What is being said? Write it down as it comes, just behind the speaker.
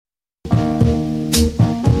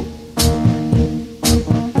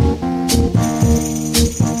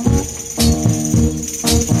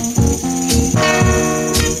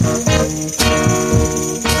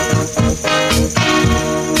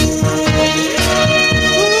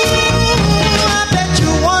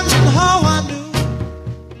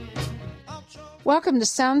Welcome to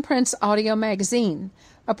Soundprints Audio Magazine,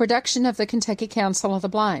 a production of the Kentucky Council of the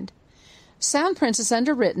Blind. Soundprints is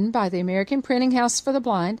underwritten by the American Printing House for the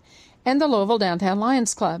Blind and the Louisville Downtown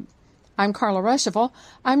Lions Club. I'm Carla Ruschival.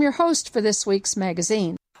 I'm your host for this week's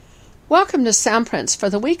magazine. Welcome to Soundprints for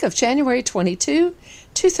the week of January 22,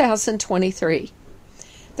 2023.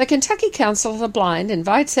 The Kentucky Council of the Blind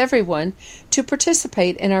invites everyone to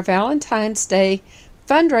participate in our Valentine's Day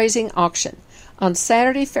fundraising auction on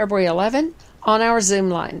Saturday, February 11, on our Zoom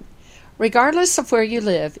line. Regardless of where you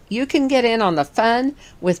live, you can get in on the fun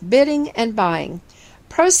with bidding and buying.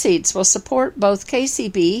 Proceeds will support both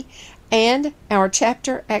KCB and our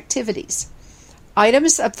chapter activities.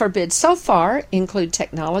 Items up for bid so far include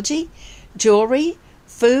technology, jewelry,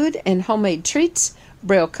 food and homemade treats,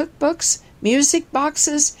 Braille cookbooks, music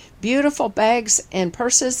boxes, beautiful bags and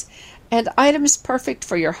purses, and items perfect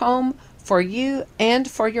for your home, for you, and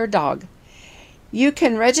for your dog. You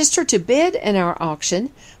can register to bid in our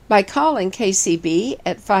auction by calling KCB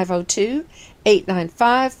at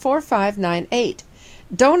 502-895-4598.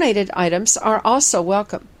 Donated items are also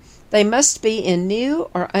welcome. They must be in new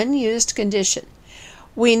or unused condition.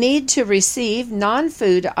 We need to receive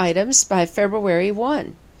non-food items by February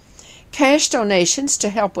 1. Cash donations to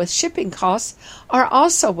help with shipping costs are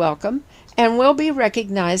also welcome and will be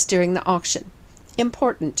recognized during the auction.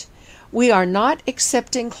 Important: we are not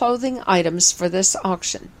accepting clothing items for this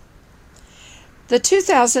auction. The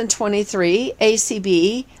 2023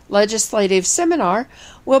 ACB Legislative Seminar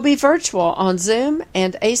will be virtual on Zoom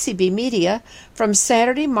and ACB Media from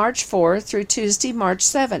Saturday, March 4 through Tuesday, March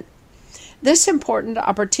 7. This important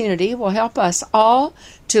opportunity will help us all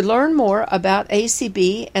to learn more about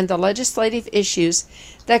ACB and the legislative issues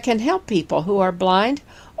that can help people who are blind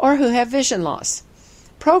or who have vision loss.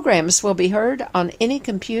 Programs will be heard on any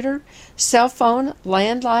computer, cell phone,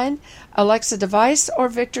 landline, Alexa device, or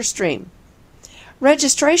Victor Stream.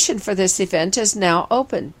 Registration for this event is now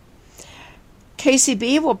open.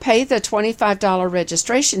 KCB will pay the $25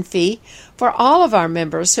 registration fee for all of our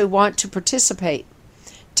members who want to participate.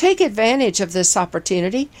 Take advantage of this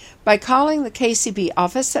opportunity by calling the KCB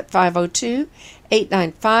office at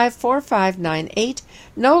 502-895-4598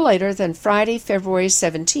 no later than Friday, February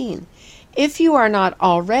 17. If you are not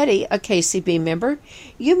already a KCB member,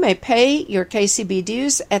 you may pay your KCB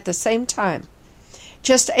dues at the same time.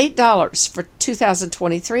 Just $8 for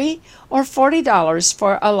 2023 or $40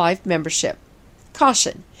 for a life membership.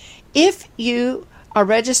 Caution: if you are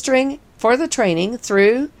registering for the training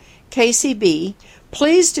through KCB,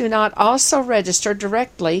 please do not also register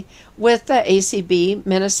directly with the ACB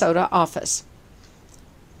Minnesota office.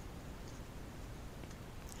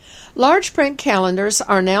 Large print calendars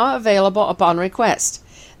are now available upon request.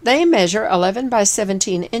 They measure 11 by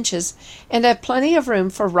 17 inches and have plenty of room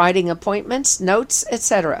for writing appointments, notes,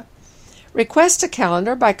 etc. Request a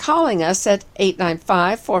calendar by calling us at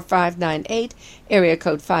 895-4598, area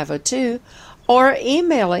code 502, or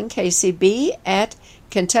emailing KCB at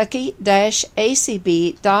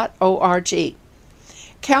kentucky-acb.org.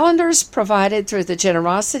 Calendars provided through the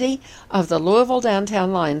generosity of the Louisville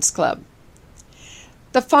Downtown Lions Club.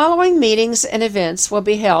 The following meetings and events will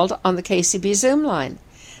be held on the KCB Zoom line.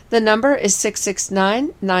 The number is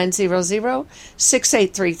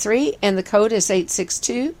 669-900-6833 and the code is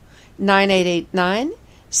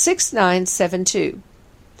 862-9889-6972.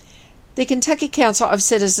 The Kentucky Council of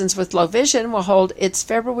Citizens with Low Vision will hold its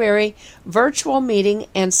February virtual meeting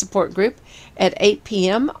and support group at 8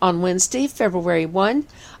 p.m. on Wednesday, February 1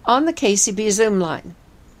 on the KCB Zoom line.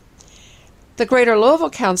 The Greater Louisville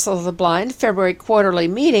Council of the Blind February quarterly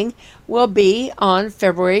meeting will be on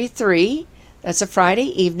February 3, that's a Friday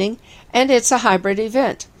evening, and it's a hybrid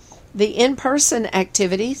event. The in-person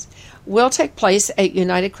activities will take place at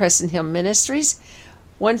United Crescent Hill Ministries,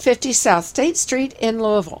 150 South State Street in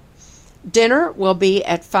Louisville. Dinner will be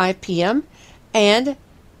at 5 p.m. and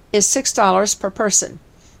is $6 per person.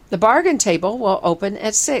 The bargain table will open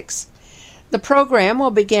at 6. The program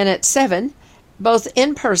will begin at 7, both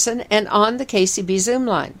in person and on the KCB Zoom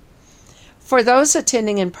line. For those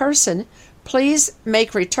attending in person, please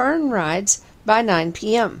make return rides by 9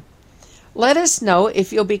 p.m. Let us know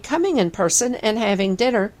if you'll be coming in person and having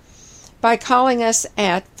dinner by calling us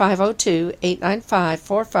at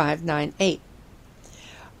 502-895-4598.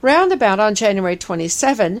 Roundabout on January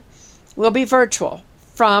 27 will be virtual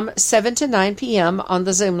from 7 to 9 p.m. on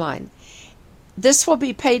the Zoom line. This will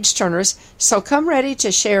be page turners, so come ready to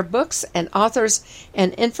share books and authors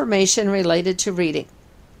and information related to reading.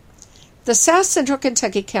 The South Central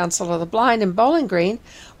Kentucky Council of the Blind in Bowling Green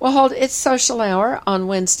will hold its social hour on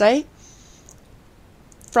Wednesday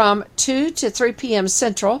from 2 to 3 p.m.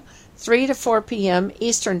 Central, 3 to 4 p.m.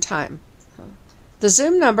 Eastern Time. The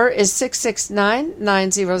Zoom number is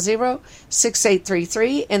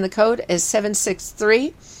 669-900-6833, and the code is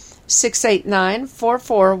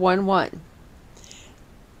 763-689-4411.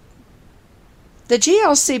 The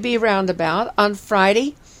GLCB Roundabout on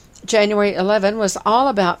Friday, January 11, was all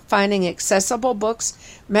about finding accessible books,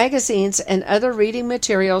 magazines, and other reading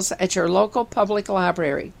materials at your local public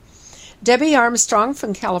library. Debbie Armstrong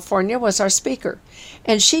from California was our speaker,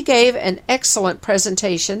 and she gave an excellent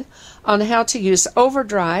presentation on how to use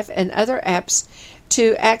Overdrive and other apps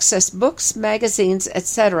to access books, magazines,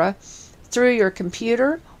 etc. through your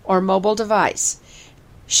computer or mobile device.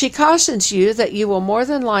 She cautions you that you will more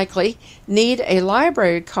than likely need a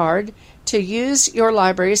library card to use your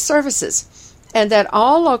library services, and that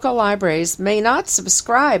all local libraries may not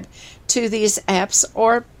subscribe to these apps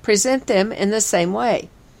or present them in the same way.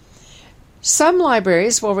 Some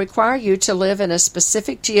libraries will require you to live in a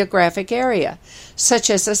specific geographic area, such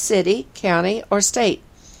as a city, county, or state.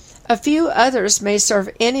 A few others may serve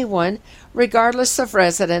anyone regardless of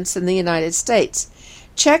residence in the United States.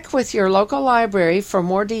 Check with your local library for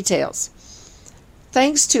more details.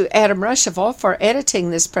 Thanks to Adam Ruschival for editing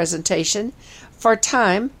this presentation for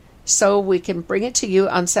time so we can bring it to you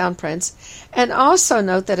on Soundprints, and also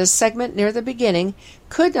note that a segment near the beginning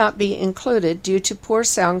could not be included due to poor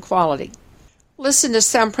sound quality. Listen to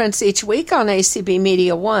Soundprints each week on ACB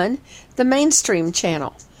Media 1, the mainstream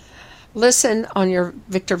channel. Listen on your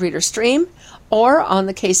Victor Reader stream or on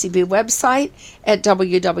the KCB website at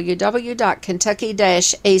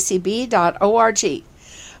www.kentucky-acb.org.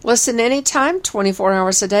 Listen anytime, 24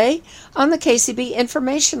 hours a day, on the KCB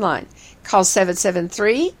information line. Call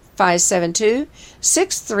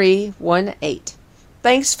 773-572-6318.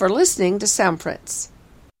 Thanks for listening to Soundprints.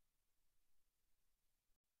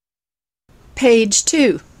 Page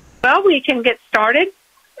 2. Well, we can get started.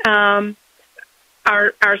 Our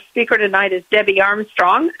speaker tonight is Debbie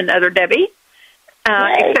Armstrong, another Debbie,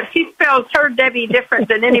 except she spells her Debbie different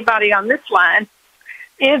than anybody on this line.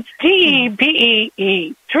 It's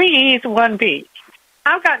D-E-B-E-E, 3 E's, 1 B.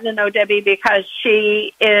 I've gotten to know Debbie because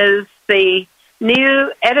she is the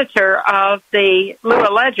new editor of the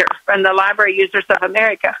Lua Ledger from the Library Users of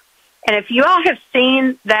America. And if you all have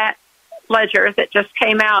seen that ledger that just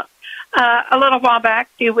came out a little while back,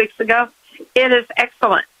 a few weeks ago, it is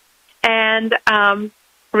excellent. And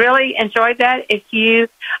really enjoyed that. If you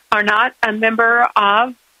are not a member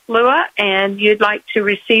of Lua and you'd like to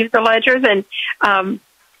receive the ledger, then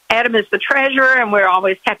Adam is the treasurer, and we're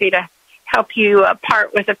always happy to help you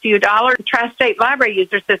part with a few dollars. Tri-State Library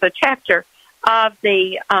Users is a chapter of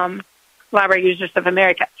the Library Users of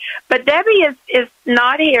America. But Debbie is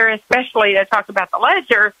not here especially to talk about the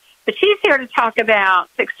ledger, but she's here to talk about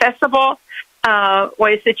accessible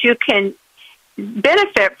ways that you can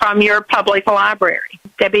benefit from your public library.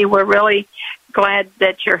 Debbie, we're really glad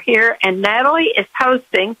that you're here. And Natalie is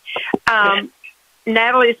hosting.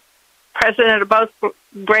 Natalie's president of both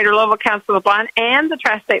Greater Louisville Council of the Blind and the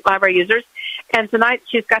Tri-State Library Users. And tonight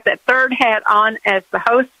she's got that third hat on as the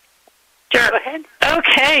host. Sure. Go ahead.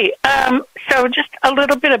 Okay. So just a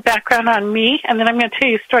little bit of background on me, and then I'm going to tell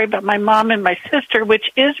you a story about my mom and my sister,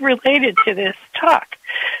 which is related to this talk.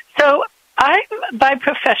 So by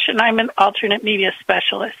profession, I'm an alternate media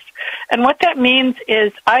specialist. And what that means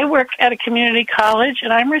is I work at a community college,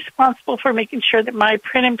 and I'm responsible for making sure that my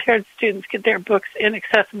print-impaired students get their books in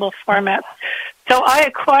accessible formats. So I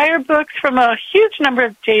acquire books from a huge number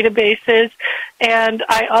of databases, and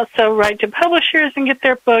I also write to publishers and get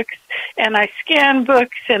their books, and I scan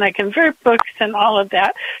books, and I convert books, and all of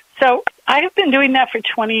that. So I have been doing that for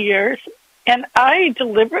 20 years, and I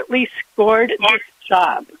deliberately scored this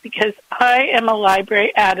job because I am a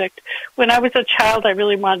library addict. When I was a child, I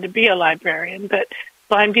really wanted to be a librarian, but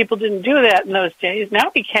blind people didn't do that in those days. Now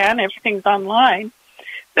we can. Everything's online.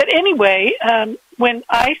 But anyway, when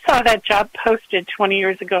I saw that job posted 20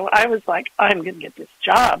 years ago, I was like, I'm going to get this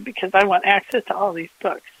job because I want access to all these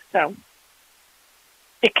books. So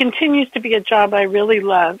it continues to be a job I really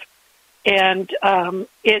love, and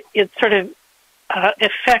it sort of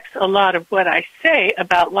affects a lot of what I say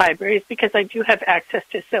about libraries because I do have access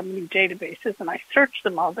to so many databases and I search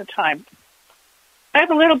them all the time. I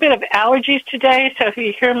have a little bit of allergies today, so if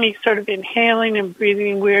you hear me sort of inhaling and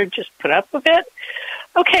breathing weird, just put up with it.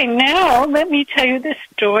 Okay, now let me tell you this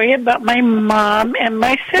story about my mom and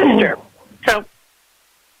my sister. So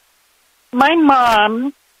my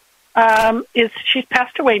mom she's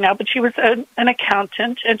passed away now, but she was an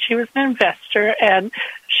accountant and she was an investor, and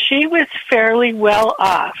she was fairly well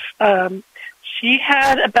off. She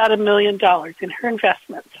had about $1 million in her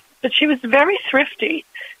investments. but she was very thrifty.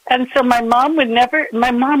 And so my mom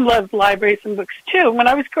loved libraries and books too. When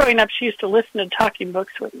I was growing up, she used to listen to talking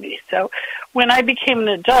books with me. So when I became an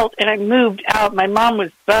adult and I moved out, my mom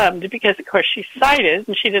was bummed because, of course, she's sighted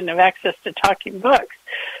and she didn't have access to talking books.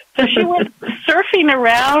 So she went surfing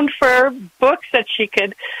around for books that she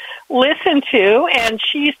could listen to, and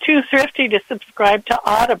she's too thrifty to subscribe to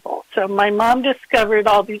Audible. So my mom discovered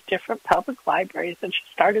all these different public libraries, and she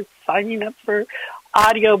started signing up for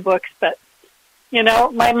audiobooks. But, you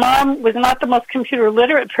know, my mom was not the most computer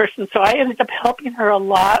literate person, so I ended up helping her a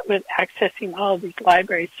lot with accessing all of these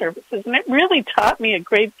library services. And it really taught me a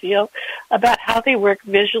great deal about how they work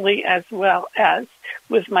visually as well as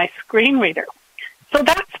with my screen reader. So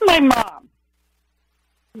that's my mom.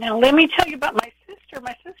 Now, let me tell you about my sister.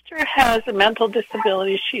 My sister has a mental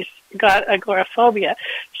disability. She's got agoraphobia.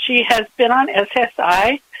 She has been on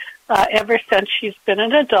SSI ever since she's been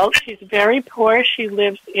an adult. She's very poor. She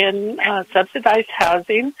lives in subsidized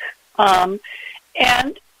housing. But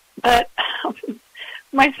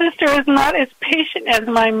my sister is not as patient as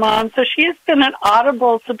my mom, so she has been an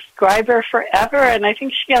Audible subscriber forever, and I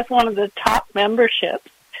think she has one of the top memberships.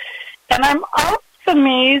 And I'm always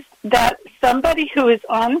amazed that somebody who is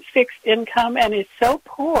on fixed income and is so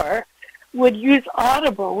poor would use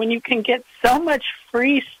Audible when you can get so much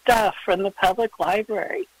free stuff from the public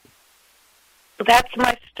library. That's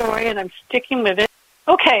my story, and I'm sticking with it.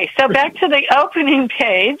 Okay, so back to the opening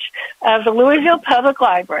page of the Louisville Public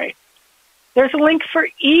Library. There's a link for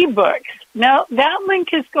ebooks. Now, that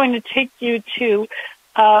link is going to take you to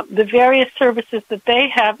the various services that they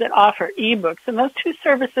have that offer ebooks. And those two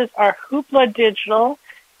services are Hoopla Digital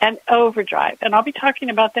and Overdrive. And I'll be talking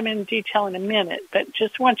about them in detail in a minute, but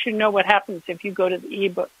just want you to know what happens if you go to the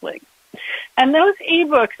ebook link. And those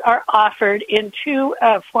ebooks are offered in two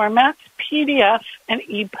formats, PDF and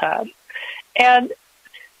EPUB. And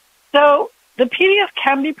so the PDF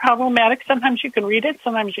can be problematic. Sometimes you can read it,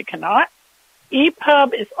 sometimes you cannot.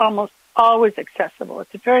 EPUB is almost always accessible.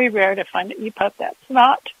 It's very rare to find an EPUB that's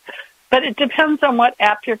not, but it depends on what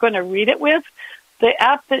app you're going to read it with. The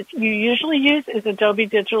app that you usually use is Adobe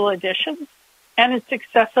Digital Edition, and it's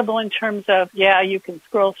accessible in terms of, you can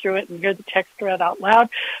scroll through it and hear the text read out loud,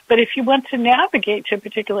 but if you want to navigate to a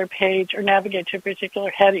particular page or navigate to a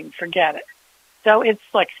particular heading, forget it. So it's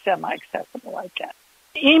like semi-accessible like that.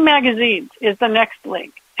 E-magazines is the next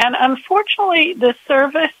link, and unfortunately, the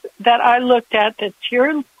service that I looked at that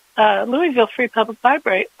your Louisville Free Public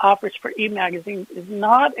Library offers for e-magazines is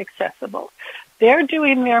not accessible. They're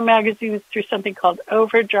doing their magazines through something called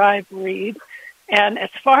Overdrive Read, and as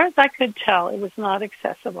far as I could tell, it was not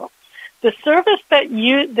accessible. The service that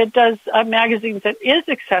does magazines that is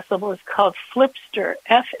accessible is called Flipster,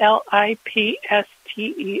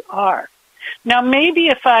 Flipster. Now, maybe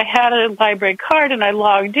if I had a library card and I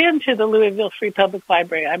logged into the Louisville Free Public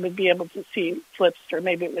Library, I would be able to see Flipster.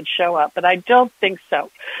 Maybe it would show up, but I don't think so.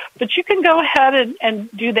 But you can go ahead and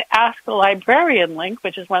do the Ask a Librarian link,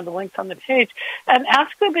 which is one of the links on the page, and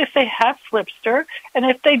ask them if they have Flipster. And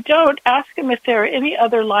if they don't, ask them if there are any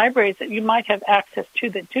other libraries that you might have access to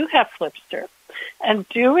that do have Flipster. And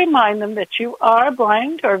do remind them that you are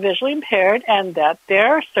blind or visually impaired and that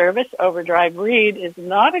their service, Overdrive Read, is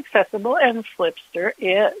not accessible and Flipster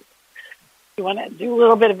is. If you want to do a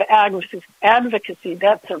little bit of advocacy,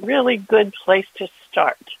 that's a really good place to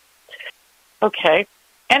start. Okay.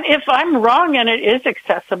 And if I'm wrong and it is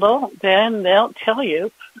accessible, then they'll tell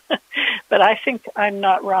you. But I think I'm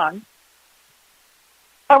not wrong.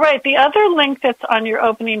 All right. The other link that's on your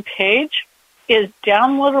opening page is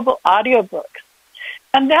downloadable audiobooks.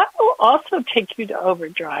 And that will also take you to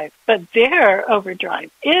Overdrive, but their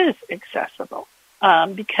Overdrive is accessible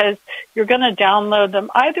because you're going to download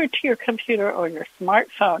them either to your computer or your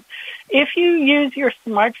smartphone. If you use your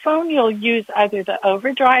smartphone, you'll use either the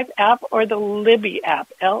Overdrive app or the Libby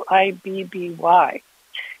app, Libby.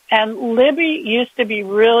 And Libby used to be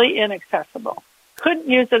really inaccessible. Couldn't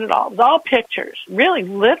use it at all. It was all pictures, really,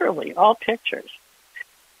 literally all pictures.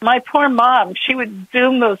 My poor mom, she would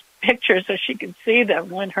zoom those pictures so she could see them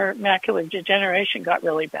when her macular degeneration got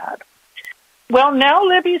really bad. Well, now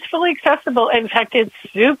Libby's fully accessible. In fact, it's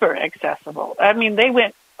super accessible. I mean, they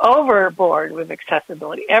went overboard with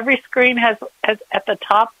accessibility. Every screen has at the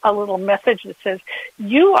top a little message that says,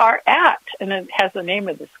 "You are at," and it has the name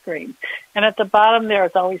of the screen. And at the bottom there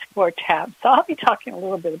is always 4 tabs. So I'll be talking a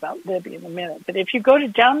little bit about Libby in a minute. But if you go to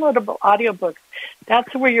downloadable audiobooks,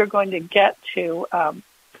 that's where you're going to get to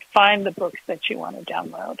find the books that you want to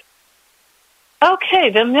download. Okay,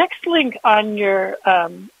 the next link on your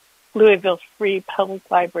Louisville Free Public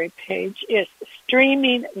Library page is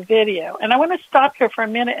streaming video. And I want to stop here for a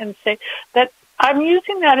minute and say that I'm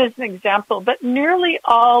using that as an example, but nearly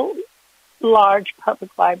all large public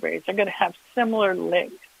libraries are going to have similar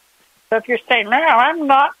links. So if you're saying, no, I'm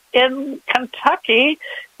not in Kentucky,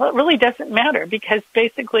 well, it really doesn't matter because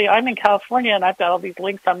basically I'm in California and I've got all these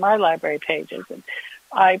links on my library pages. And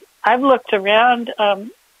I've looked around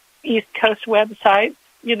East Coast websites,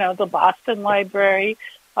 you know, the Boston Library,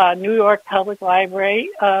 New York Public Library,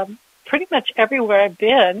 pretty much everywhere I've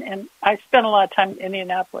been, and I spent a lot of time in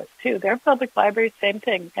Indianapolis too. Their public library, same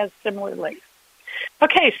thing, has similar links.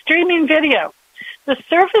 Okay, streaming video. The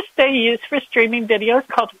service they use for streaming video is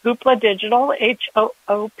called Hoopla Digital,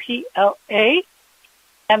 Hoopla,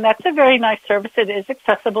 and that's a very nice service. It is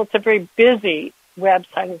accessible. It's a very busy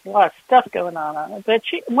website. There's a lot of stuff going on it, but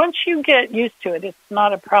once you get used to it, it's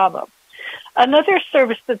not a problem. Another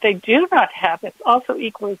service that they do not have that's also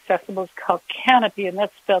equally accessible is called Kanopy, and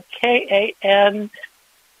that's spelled Kanopy,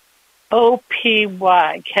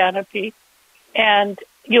 Kanopy, and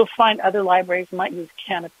you'll find other libraries might use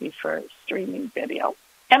Kanopy for streaming video.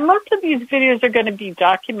 And most of these videos are going to be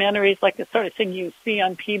documentaries like the sort of thing you see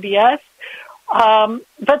on PBS,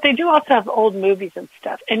 but they do also have old movies and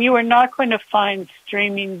stuff, and you are not going to find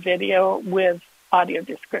streaming video with audio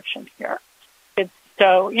description here.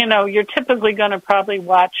 So, you know, you're typically going to probably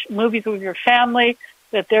watch movies with your family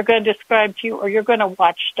that they're going to describe to you, or you're going to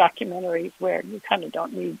watch documentaries where you kind of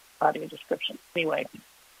don't need audio description anyway.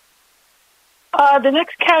 The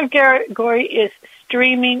next category is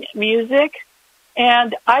streaming music,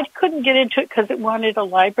 and I couldn't get into it because it wanted a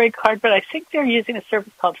library card, but I think they're using a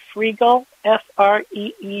service called Freegal,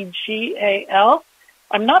 Freegal.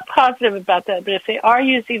 I'm not positive about that, but if they are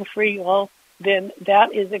using Freegal, then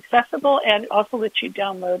that is accessible and also lets you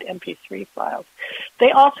download MP3 files.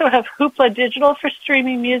 They also have Hoopla Digital for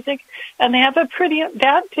streaming music, and they have that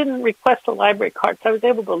didn't request a library card, so I was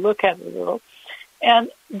able to look at it a little.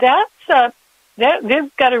 And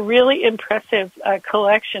they've got a really impressive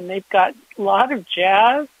collection. They've got a lot of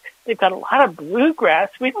jazz. They've got a lot of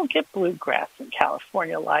bluegrass. We don't get bluegrass in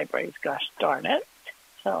California libraries, gosh darn it.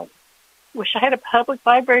 So wish I had a public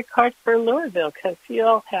library card for Louisville because you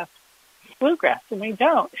all have bluegrass, and we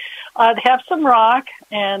don't. They have some rock,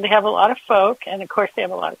 and they have a lot of folk, and of course they have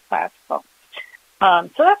a lot of classical. So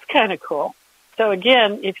that's kind of cool. So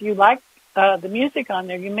again, if you like the music on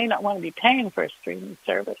there, you may not want to be paying for a streaming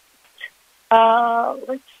service.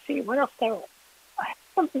 Let's see, what else I have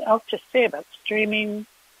something else to say about streaming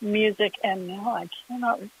music, and now I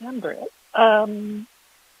cannot remember it.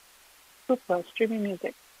 Streaming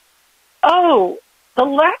music. Oh, the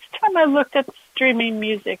last time I looked at streaming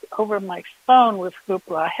music over my phone with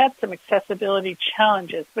Hoopla, I had some accessibility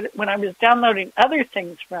challenges, but when I was downloading other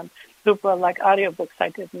things from Hoopla, like audiobooks, I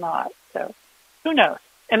did not. So who knows?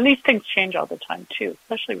 And these things change all the time, too,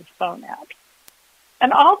 especially with phone apps.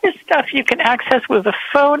 And all this stuff you can access with a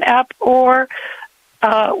phone app or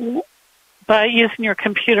by using your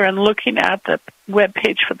computer and looking at the web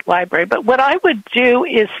page for the library. But what I would do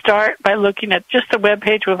is start by looking at just a web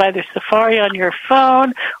page with either Safari on your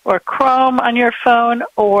phone or Chrome on your phone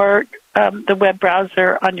or the web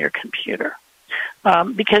browser on your computer.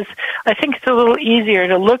 Because I think it's a little easier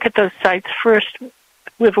to look at those sites first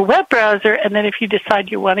with a web browser, and then if you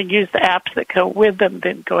decide you want to use the apps that go with them,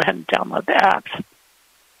 then go ahead and download the apps.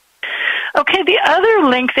 Okay, the other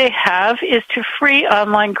link they have is to free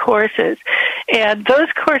online courses, and those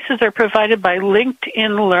courses are provided by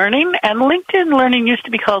LinkedIn Learning, and LinkedIn Learning used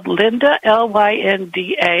to be called Lynda,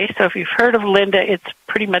 Lynda, so if you've heard of Lynda, it's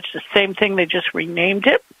pretty much the same thing, they just renamed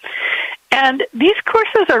it. And these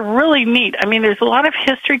courses are really neat. I mean, there's a lot of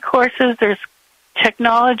history courses, there's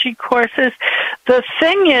technology courses. The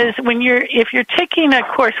thing is, if you're taking a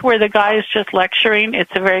course where the guy is just lecturing,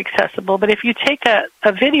 it's very accessible. But if you take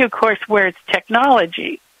a video course where it's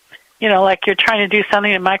technology, you know, like you're trying to do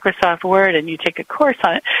something in Microsoft Word and you take a course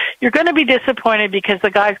on it, you're going to be disappointed because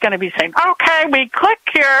the guy's going to be saying, okay, we click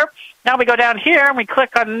here, now we go down here and we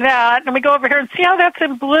click on that, and we go over here and see how that's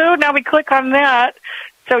in blue, now we click on that.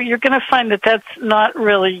 So you're going to find that that's not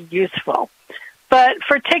really useful. But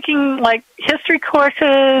for taking, like, history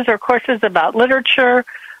courses or courses about literature,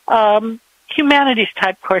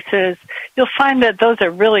 humanities-type courses, you'll find that those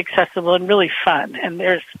are really accessible and really fun. And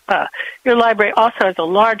there's your library also has a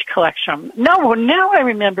large collection. Now I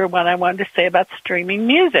remember what I wanted to say about streaming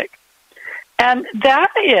music. And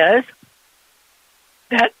that is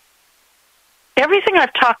that everything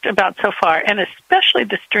I've talked about so far, and especially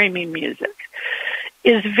the streaming music,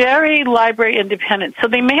 is very library independent. So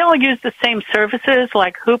they may all use the same services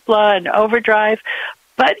like Hoopla and Overdrive,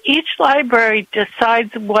 but each library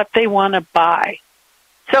decides what they want to buy.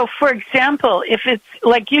 So, for example, if it's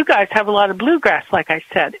like you guys have a lot of bluegrass, like I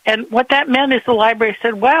said, and what that meant is the library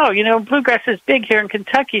said, wow, bluegrass is big here in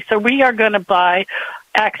Kentucky, so we are going to buy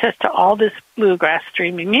access to all this bluegrass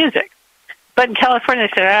streaming music. But in California,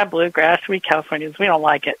 they said, bluegrass, we Californians, we don't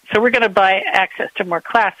like it. So we're going to buy access to more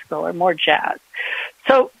classical or more jazz.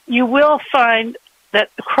 So you will find that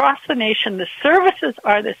across the nation, the services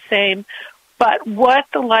are the same, but what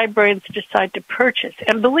the librarians decide to purchase.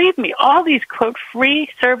 And believe me, all these, quote, free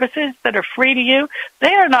services that are free to you,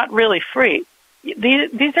 they are not really free.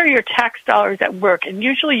 These are your tax dollars at work, and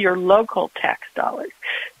usually your local tax dollars.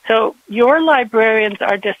 So your librarians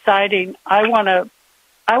are deciding, I want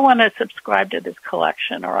to subscribe to this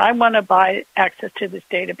collection, or I want to buy access to this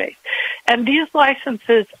database. And these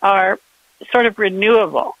licenses are sort of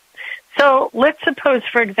renewable. So let's suppose,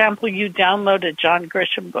 for example, you download a John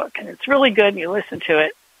Grisham book, and it's really good, and you listen to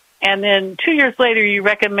it, and then 2 years later you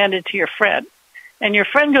recommend it to your friend. And your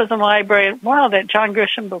friend goes in the library, and, wow, that John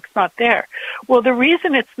Grisham book's not there. Well, the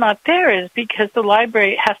reason it's not there is because the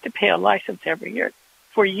library has to pay a license every year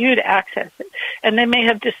for you to access it. And they may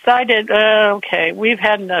have decided, okay, we've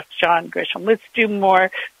had enough John Grisham. Let's do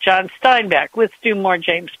more John Steinbeck. Let's do more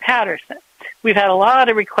James Patterson. We've had a lot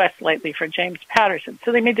of requests lately for James Patterson.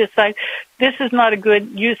 So they may decide, this is not a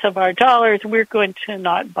good use of our dollars. We're going to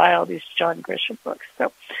not buy all these John Grisham books.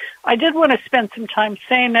 So I did want to spend some time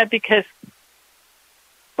saying that because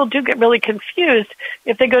people do get really confused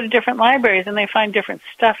if they go to different libraries and they find different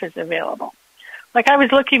stuff is available. Like I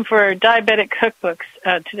was looking for diabetic cookbooks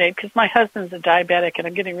today because my husband's a diabetic and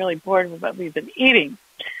I'm getting really bored with what we've been eating.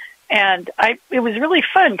 And it was really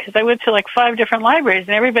fun because I went to like 5 different libraries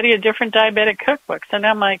and everybody had different diabetic cookbooks. So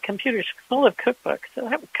now my computer's full of cookbooks. So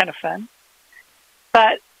that was kind of fun.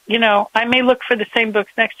 But, I may look for the same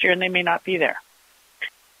books next year and they may not be there.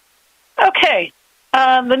 Okay.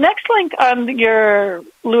 The next link on your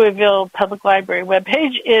Louisville Public Library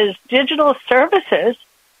webpage is digital services.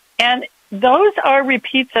 And those are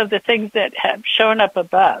repeats of the things that have shown up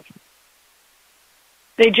above.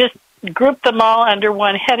 They just group them all under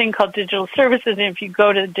one heading called digital services, and if you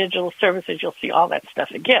go to digital services, you'll see all that stuff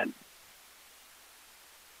again.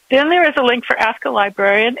 Then there is a link for Ask a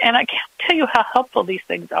Librarian, and I can't tell you how helpful these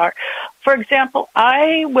things are. For example,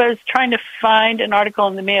 I was trying to find an article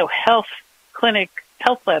in the Mayo Clinic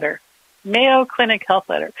Health Letter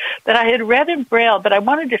that I had read in Braille, but I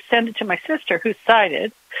wanted to send it to my sister who's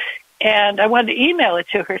sighted, and I wanted to email it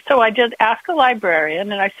to her. So I did Ask a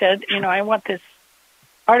Librarian, and I said, I want this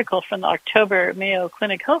article from the October Mayo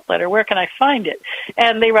Clinic Health Letter. Where can I find it?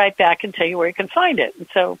 And they write back and tell you where you can find it. And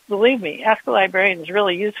so, believe me, Ask a Librarian is a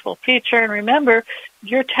really useful feature. And remember,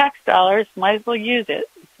 your tax dollars, might as well use it.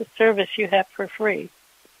 It's a service you have for free.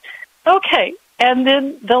 Okay, and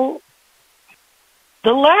then the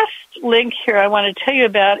last link here I want to tell you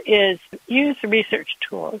about is use research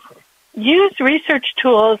tools. Use research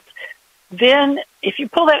tools. Then, if you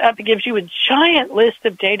pull that up, it gives you a giant list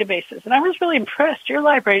of databases. And I was really impressed. Your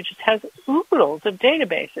library just has oodles of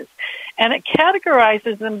databases. And it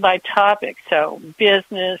categorizes them by topic. So,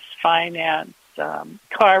 business, finance,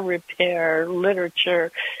 car repair,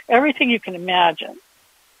 literature, everything you can imagine.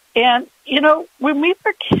 And, when we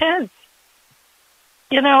were kids,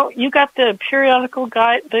 you got the periodical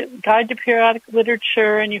guide, the guide to periodic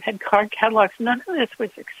literature, and you had card catalogs. None of this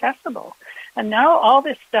was accessible. And now all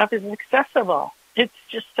this stuff is accessible. It's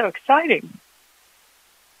just so exciting.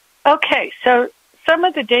 Okay, so some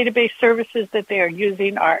of the database services that they are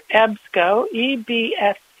using are EBSCO,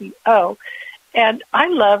 EBSCO, and I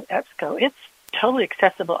love EBSCO. It's totally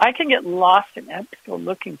accessible. I can get lost in EBSCO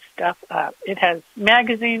looking stuff up. It has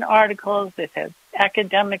magazine articles, it has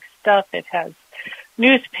academic stuff, it has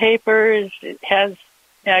newspapers, it has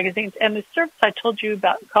magazines, and the service I told you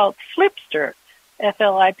about called Flipster,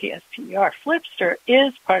 Flipster. Flipster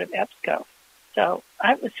is part of EBSCO. So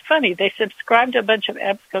it was funny. They subscribed to a bunch of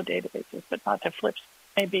EBSCO databases, but not to Flipster.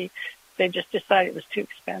 Maybe they just decided it was too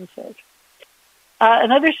expensive.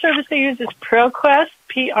 Another service they use is ProQuest,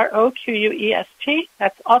 PROQUEST.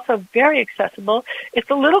 That's also very accessible.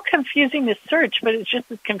 It's a little confusing to search, but it's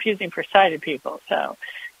just as confusing for sighted people. So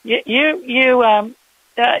it's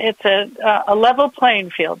a level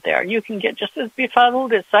playing field there. You can get just as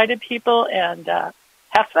befuddled as sighted people and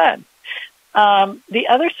have fun. The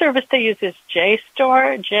other service they use is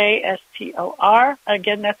JSTOR, JSTOR.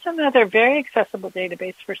 Again, that's another very accessible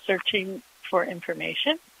database for searching for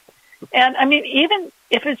information. And, even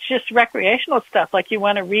if it's just recreational stuff, like you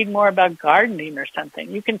want to read more about gardening or something,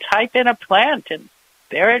 you can type in a plant and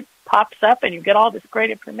there it pops up and you get all this great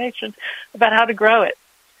information about how to grow it.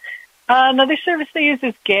 Another service they use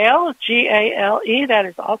is Gale, Gale. That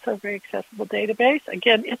is also a very accessible database.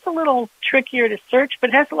 Again, it's a little trickier to search, but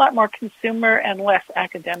it has a lot more consumer and less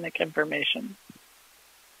academic information.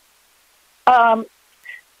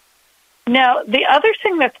 Now, the other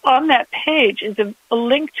thing that's on that page is a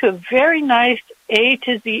link to a very nice A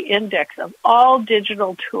to Z index of all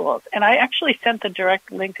digital tools. And I actually sent the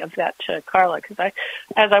direct link of that to Carla because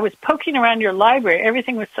as I was poking around your library,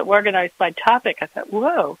 everything was so organized by topic. I thought,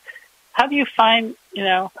 whoa, how do you find,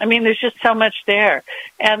 there's just so much there.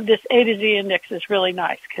 And this A to Z index is really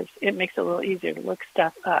nice because it makes it a little easier to look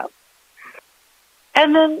stuff up.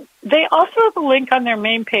 And then they also have a link on their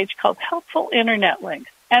main page called Helpful Internet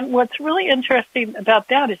Links. And what's really interesting about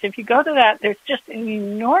that is if you go to that, there's just an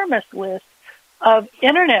enormous list of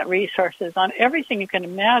Internet resources on everything you can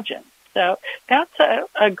imagine. So that's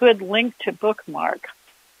a good link to bookmark.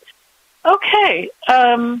 Okay.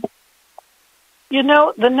 The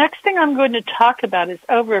next thing I'm going to talk about is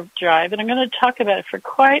Overdrive, and I'm going to talk about it for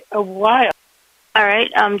quite a while. All right.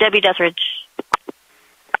 Debbie Dethridge. You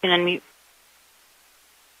can unmute.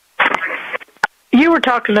 You were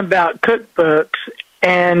talking about cookbooks.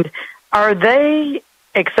 And are they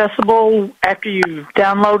accessible after you've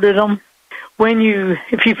downloaded them?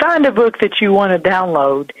 If you find a book that you want to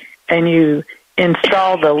download and you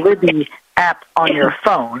install the Libby app on your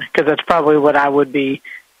phone, because that's probably what I would be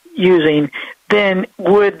using, then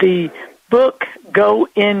would the book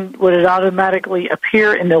would it automatically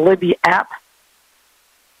appear in the Libby app?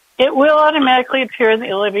 It will automatically appear in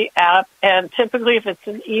the Libby app, and typically if it's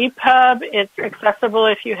an EPUB, it's accessible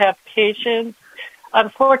if you have patience.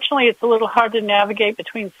 Unfortunately, it's a little hard to navigate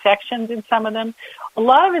between sections in some of them. A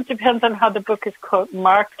lot of it depends on how the book is, quote,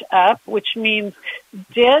 marked up, which means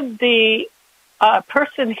did the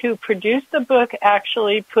person who produced the book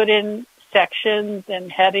actually put in sections and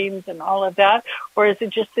headings and all of that, or is it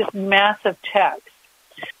just this massive text?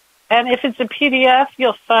 And if it's a PDF,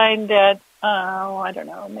 you'll find that,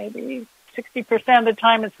 maybe 60% of the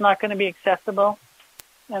time it's not going to be accessible,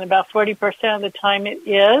 and about 40% of the time it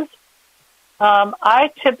is.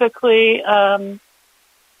 I typically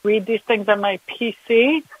read these things on my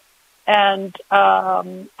PC, and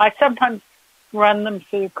I sometimes run them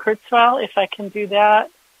through Kurzweil if I can do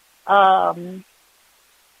that. So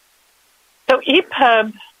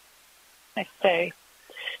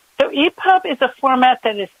EPUB is a format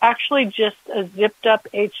that is actually just a zipped up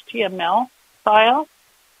HTML file.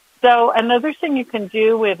 So another thing you can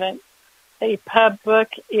do with an EPUB book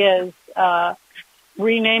is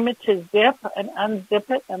rename it to zip and unzip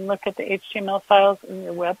it and look at the HTML files in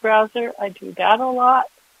your web browser. I do that a lot.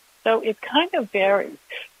 So it kind of varies.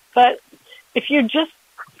 But if you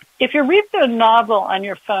read the novel on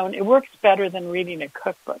your phone, it works better than reading a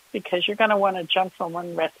cookbook because you're going to want to jump from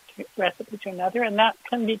one recipe to another, and that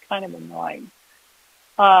can be kind of annoying.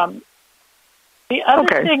 The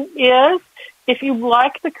other thing is, if you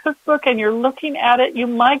like the cookbook and you're looking at it, you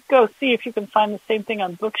might go see if you can find the same thing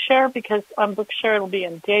on Bookshare, because on Bookshare it'll be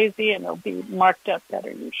in Daisy and it'll be marked up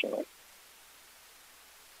better usually.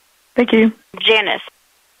 Thank you. Janice.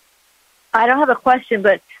 I don't have a question,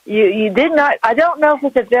 but you did not, I don't know if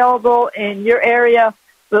it's available in your area,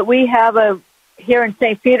 but we have here in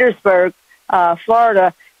St. Petersburg,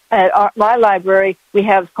 Florida, at my library, we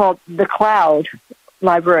have called The Cloud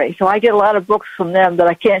Library. So I get a lot of books from them that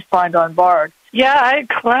I can't find on Bard. Yeah,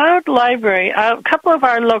 Cloud Library. A couple of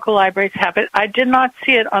our local libraries have it. I did not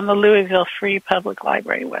see it on the Louisville Free Public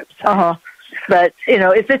Library website. But,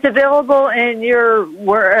 if it's available in your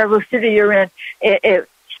wherever city you're in,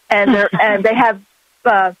 and they have,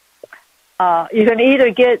 you can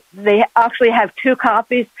either they actually have two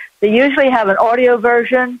copies. They usually have an audio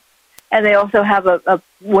version, and they also have a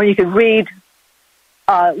where you can read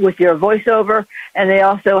with your voiceover, and they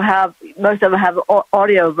also most of them have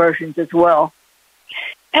audio versions as well.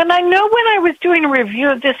 And I know when I was doing a review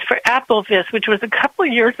of this for AppleVis, which was a couple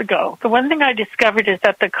of years ago, the one thing I discovered is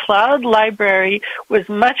that the Cloud Library was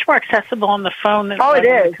much more accessible on the phone than on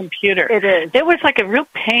the computer. It is. It was like a real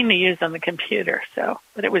pain to use on the computer,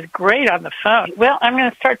 but it was great on the phone. Well, I'm going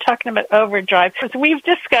to start talking about Overdrive. So we've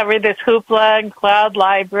discovered this Hoopla and Cloud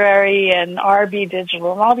Library and RB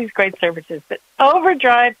Digital and all these great services, but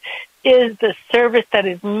Overdrive is the service that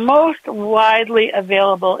is most widely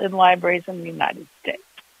available in libraries in the United States.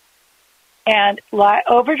 And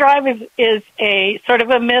Overdrive is a sort of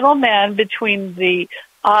a middleman between the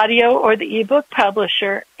audio or the ebook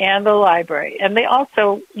publisher and the library. And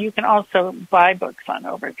you can also buy books on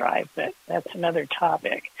Overdrive, but that's another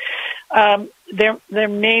topic. Their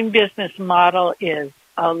main business model is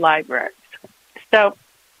libraries. So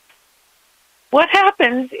What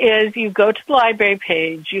happens is you go to the library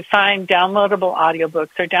page, you find downloadable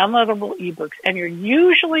audiobooks or downloadable ebooks, and you're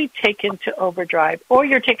usually taken to Overdrive, or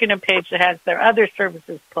you're taken to a page that has their other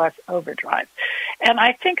services plus Overdrive. And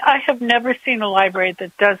I think I have never seen a library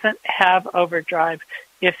that doesn't have Overdrive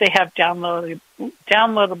if they have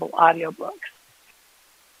downloadable audiobooks.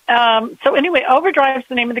 So anyway, Overdrive is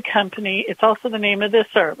the name of the company. It's also the name of the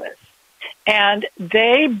service. And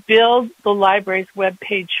they build the library's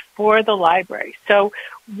webpage for the library. So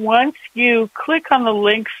once you click on the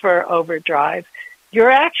link for Overdrive, you're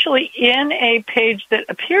actually in a page that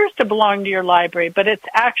appears to belong to your library, but it's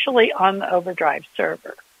actually on the Overdrive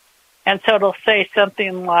server. And so it'll say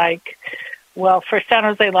something like, well, for San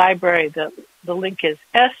Jose Library, the link is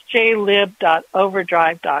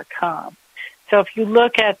sjlib.overdrive.com. So if you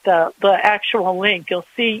look at the actual link, you'll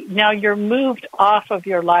see now you're moved off of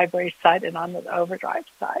your library site and onto the Overdrive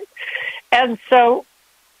site. And so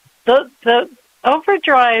the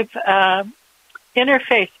Overdrive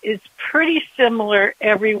interface is pretty similar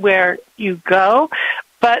everywhere you go,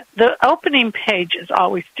 but the opening page is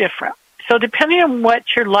always different. So depending on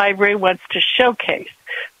what your library wants to showcase,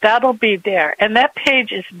 that'll be there. And that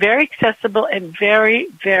page is very accessible and very,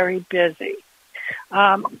 very busy.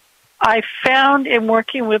 I found in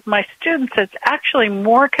working with my students it's actually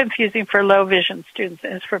more confusing for low vision students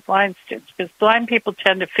than it is for blind students, because blind people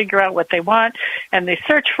tend to figure out what they want and they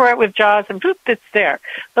search for it with JAWS and boop, it's there.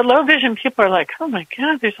 But low vision people are like, oh my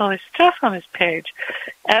God, there's all this stuff on this page.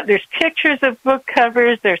 There's pictures of book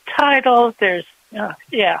covers, there's titles, there's, and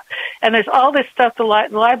there's all this stuff the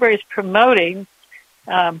library is promoting.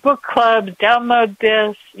 Book clubs, download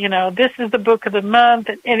this, this is the book of the month.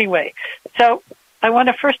 And anyway, so I want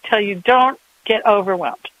to first tell you, don't get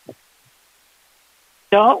overwhelmed.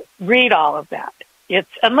 Don't read all of that.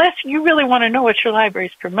 Unless you really want to know what your library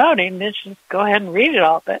is promoting, then just go ahead and read it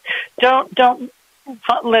all. But don't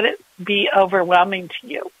let it be overwhelming to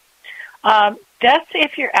you. That's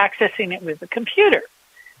if you're accessing it with a computer.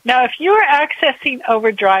 Now, if you are accessing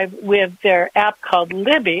Overdrive with their app called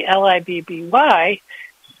Libby, Libby,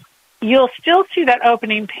 you'll still see that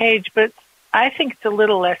opening page, but I think it's a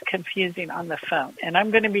little less confusing on the phone. And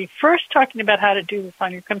I'm going to be first talking about how to do this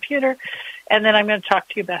on your computer, and then I'm going to talk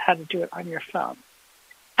to you about how to do it on your phone.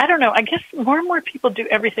 I don't know. I guess more and more people do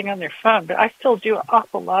everything on their phone, but I still do an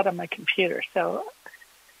awful lot on my computer. So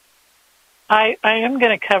I am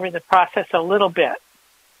going to cover the process a little bit.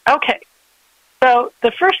 Okay. So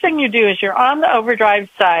the first thing you do is you're on the Overdrive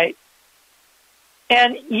site,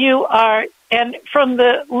 and and from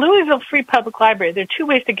the Louisville Free Public Library, there are two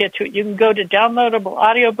ways to get to it. You can go to downloadable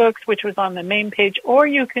audiobooks, which was on the main page, or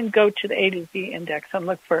you can go to the A to Z index and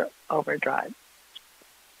look for Overdrive.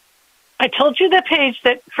 I told you the page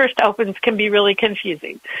that first opens can be really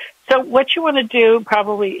confusing. So what you want to do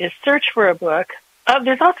probably is search for a book.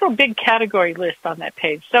 There's also a big category list on that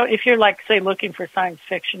page. So if you're say looking for science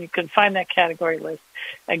fiction, you can find that category list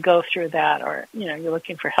and go through that, or, you're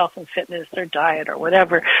looking for health and fitness or diet or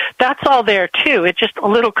whatever. That's all there too. It's just a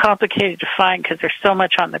little complicated to find because there's so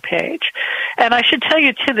much on the page. And I should tell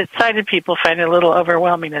you too that sighted people find it a little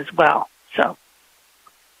overwhelming as well. So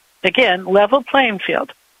again, level playing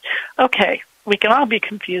field. Okay, we can all be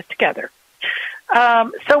confused together.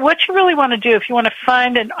 So what you really want to do if you want to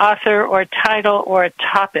find an author or a title or a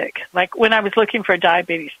topic, like when I was looking for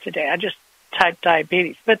diabetes today, I just typed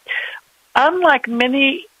diabetes. But unlike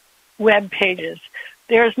many web pages,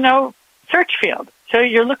 there's no search field. So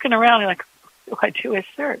you're looking around and like, what do I do is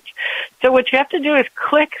search. So what you have to do is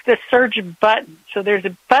click the search button. So there's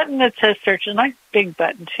a button that says search, a nice big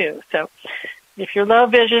button too. So if you're low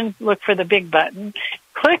vision, look for the big button.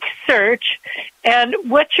 Click search, and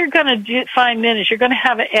what you're going to find then is you're going to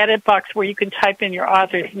have an edit box where you can type in your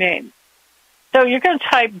author's name. So you're going to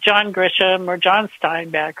type John Grisham or John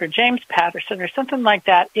Steinbeck or James Patterson or something like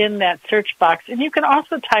that in that search box. And you can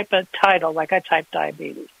also type a title, like I typed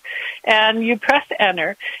diabetes. And you press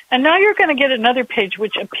enter, and now you're going to get another page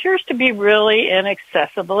which appears to be really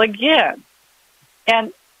inaccessible again.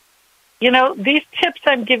 And these tips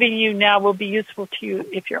I'm giving you now will be useful to you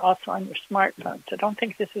if you're also on your smartphone. So don't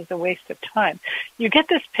think this is a waste of time. You get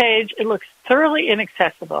this page. It looks thoroughly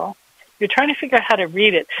inaccessible. You're trying to figure out how to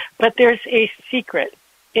read it, but there's a secret.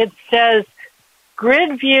 It says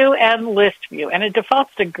grid view and list view, and it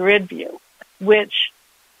defaults to grid view, which,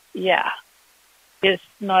 is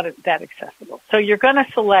not that accessible. So you're going to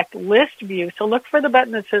select list view. So look for the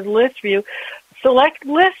button that says list view. Select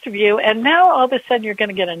list view, and now all of a sudden you're going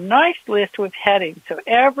to get a nice list with headings. So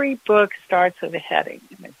every book starts with a heading,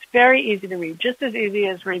 and it's very easy to read, just as easy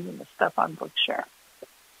as reading the stuff on Bookshare.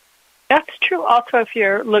 That's true also if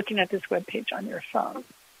you're looking at this webpage on your phone.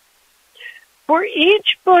 For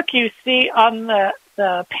each book you see on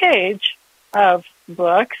the page of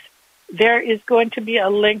books, there is going to be a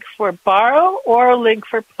link for borrow or a link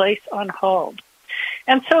for place on hold.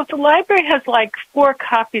 And so if the library has like 4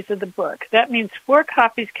 copies of the book, that means 4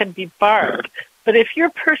 copies can be borrowed. But if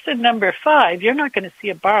you're person number 5, you're not going to see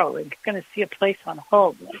a borrow link. You're going to see a place on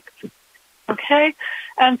hold link. Okay?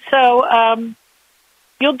 And so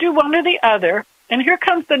you'll do one or the other. And here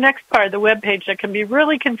comes the next part of the web page that can be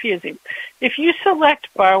really confusing. If you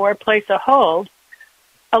select borrow or place a hold,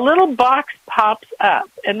 a little box pops up,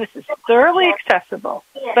 and this is thoroughly accessible,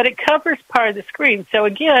 but it covers part of the screen. So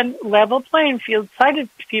again, level playing field, sighted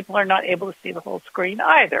people are not able to see the whole screen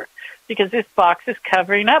either, because this box is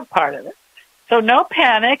covering up part of it. So no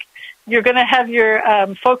panic. You're going to have your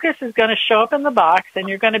focus is going to show up in the box, and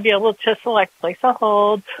you're going to be able to select place a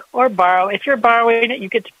hold or borrow. If you're borrowing it, you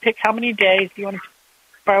get to pick how many days. Do you want to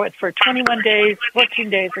borrow it for 21 days, 14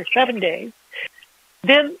 days, or 7 days?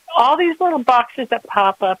 Then all these little boxes that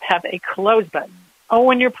pop up have a close button. Oh,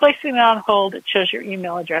 when you're placing it on hold, it shows your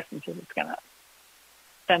email address until it's going to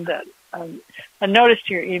send a notice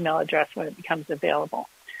to your email address when it becomes available.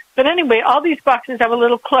 But anyway, all these boxes have a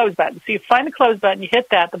little close button. So you find the close button, you hit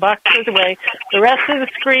that, the box goes away, the rest of the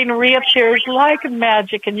screen reappears like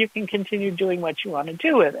magic, and you can continue doing what you want to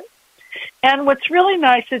do with it. And what's really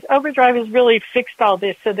nice is Overdrive has really fixed all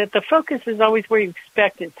this so that the focus is always where you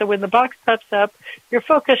expect it. So when the box pops up, your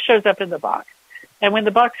focus shows up in the box. And when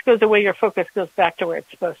the box goes away, your focus goes back to where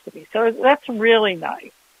it's supposed to be. So that's really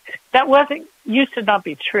nice. That used to not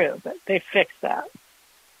be true, but they fixed that.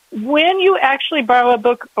 When you actually borrow a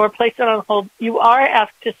book or place it on hold, you are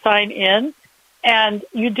asked to sign in. And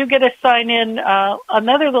you do get a sign-in,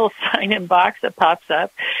 another little sign-in box that pops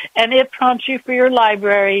up, and it prompts you for your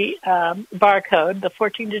library barcode, the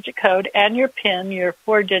 14-digit code, and your PIN, your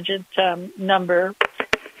 4-digit number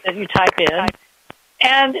that you type in.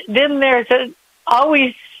 And then there's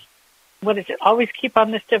always keep on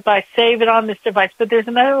this device, save it on this device. But there's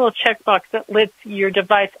another little checkbox that lets your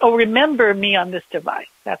device, remember me on this device.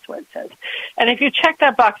 That's what it says. And if you check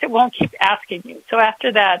that box, it won't keep asking you. So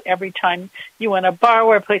after that, every time you want to borrow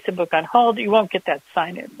or place a book on hold, you won't get that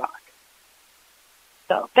sign-in box.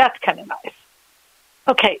 So that's kind of nice.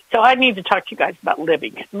 Okay, so I need to talk to you guys about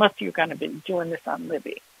Libby, because most of you are going to be doing this on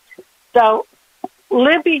Libby. So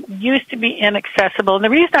Libby used to be inaccessible. And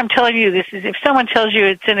the reason I'm telling you this is if someone tells you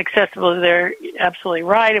it's inaccessible, they're absolutely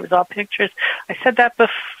right. It was all pictures. I said that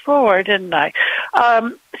before, didn't I?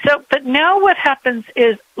 But now what happens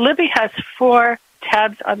is Libby has 4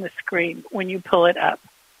 tabs on the screen when you pull it up.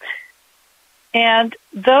 And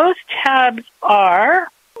those tabs are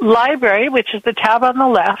Library, which is the tab on the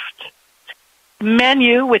left,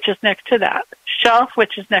 Menu, which is next to that, Shelf,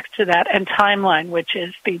 which is next to that, and Timeline, which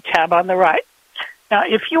is the tab on the right. Now,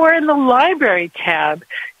 if you are in the Library tab,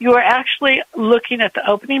 you are actually looking at the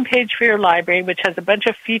opening page for your library, which has a bunch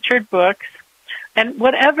of featured books and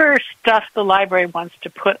whatever stuff the library wants to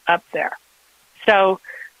put up there. So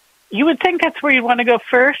you would think that's where you want to go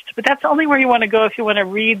first, but that's only where you want to go if you want to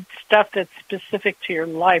read stuff that's specific to your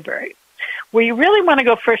library. Where you really want to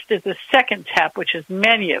go first is the second tab, which is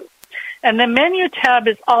Menu. And the Menu tab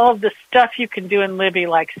is all of the stuff you can do in Libby,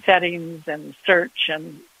 like settings and search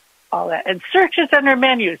and all that. And search is under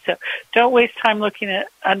Menu, so don't waste time looking at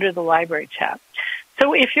under the Library tab.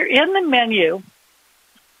 So if you're in the menu,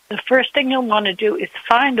 the first thing you'll want to do is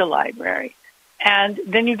find a library. And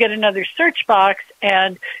then you get another search box,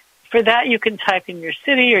 and for that you can type in your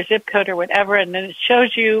city or zip code or whatever, and then it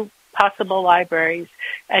shows you possible libraries.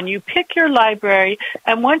 And you pick your library,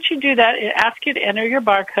 and once you do that, it asks you to enter your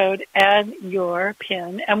barcode and your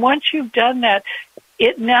PIN. And once you've done that,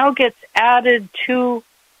 it now gets added to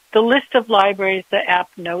the list of libraries the app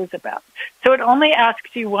knows about. So it only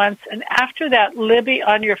asks you once, and after that, Libby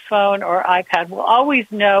on your phone or iPad will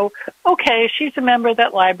always know, okay, she's a member of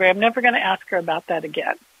that library. I'm never going to ask her about that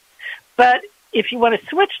again. But if you want to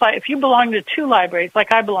switch, if you belong to 2 libraries,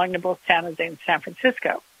 like I belong to both San Jose and San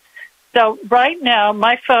Francisco. So right now,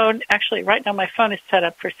 my phone is set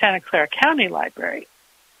up for Santa Clara County Library.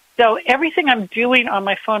 So everything I'm doing on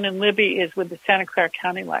my phone in Libby is with the Santa Clara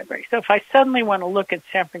County Library. So if I suddenly want to look at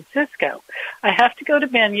San Francisco, I have to go to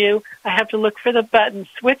Menu, I have to look for the button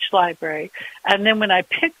Switch Library, and then when I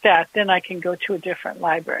pick that, then I can go to a different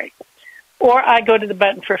library. Or I go to the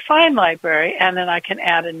button for Find Library, and then I can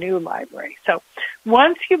add a new library. So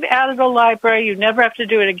once you've added a library, you never have to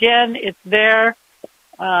do it again. It's there.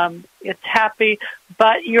 It's happy,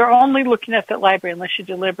 but you're only looking at that library unless you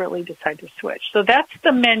deliberately decide to switch. So that's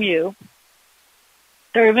the menu.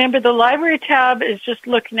 So remember, the library tab is just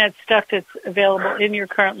looking at stuff that's available in your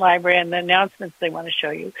current library and the announcements they want to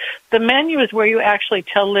show you. The menu is where you actually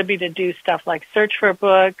tell Libby to do stuff like search for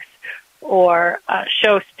books or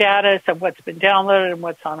show status of what's been downloaded and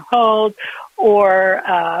what's on hold,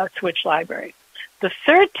 or switch library. The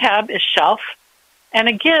third tab is shelf. And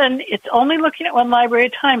again, it's only looking at one library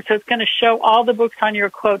at a time, so it's going to show all the books on your,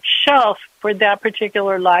 quote, shelf for that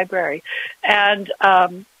particular library. And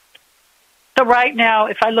so right now,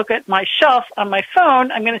 if I look at my shelf on my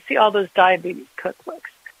phone, I'm going to see all those diabetes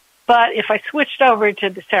cookbooks. But if I switched over to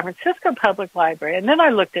the San Francisco Public Library, and then I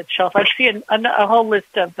looked at shelf, I'd see a whole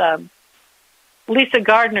list of Lisa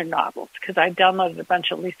Gardner novels, because I downloaded a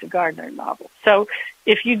bunch of Lisa Gardner novels. So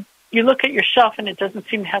if you look at your shelf and it doesn't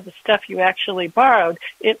seem to have the stuff you actually borrowed,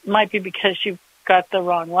 it might be because you've got the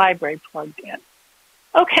wrong library plugged in.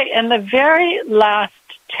 Okay, and the very last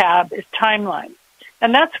tab is timeline.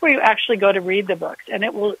 And that's where you actually go to read the books. And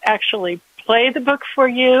it will actually play the book for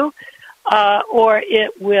you, or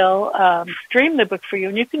it will stream the book for you.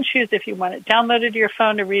 And you can choose if you want it downloaded to your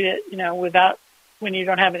phone to read it, without, when you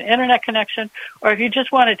don't have an internet connection, or if you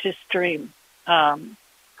just want it to stream.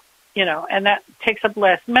 And that takes up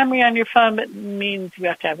less memory on your phone, but means you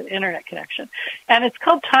have to have an internet connection. And it's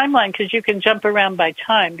called Timeline because you can jump around by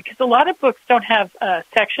time, because a lot of books don't have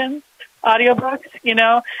sections, audiobooks,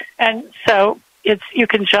 and so you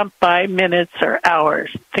can jump by minutes or hours,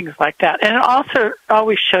 things like that. And it also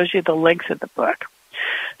always shows you the length of the book.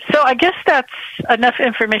 So I guess that's enough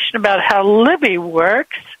information about how Libby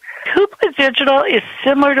works. Hoopla Digital is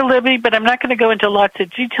similar to Libby, but I'm not going to go into lots of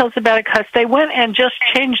details about it because they went and just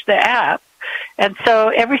changed the app. And so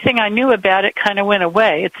everything I knew about it kind of went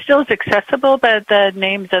away. It still is accessible, but the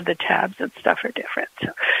names of the tabs and stuff are different.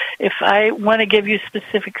 So if I want to give you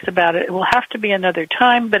specifics about it, it will have to be another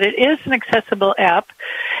time, but it is an accessible app.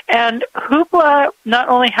 And Hoopla not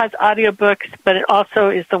only has audiobooks, but it also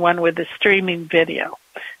is the one with the streaming video.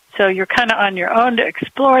 So you're kind of on your own to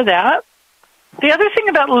explore that. The other thing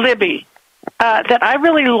about Libby that I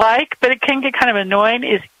really like, but it can get kind of annoying,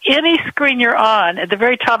 is any screen you're on, at the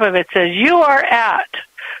very top of it says, you are at.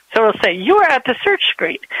 So it'll say, you are at the search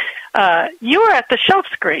screen. You are at the shelf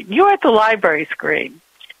screen. You are at the library screen.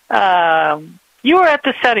 You are at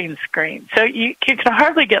the settings screen. So you can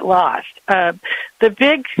hardly get lost. The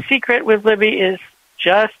big secret with Libby is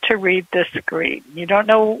just to read the screen. You don't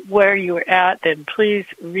know where you are at, then please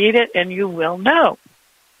read it and you will know.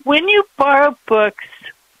 When you borrow books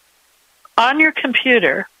on your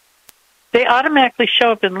computer, they automatically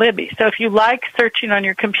show up in Libby. So if you like searching on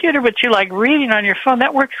your computer, but you like reading on your phone,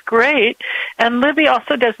 that works great. And Libby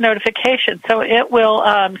also does notifications. So it will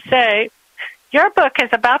say, your book is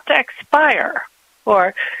about to expire,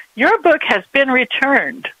 or your book has been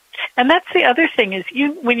returned. And that's the other thing is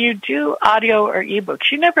when you do audio or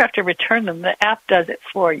ebooks, you never have to return them. The app does it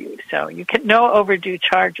for you. So you can no overdue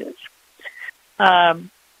charges.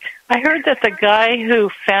 I heard that the guy who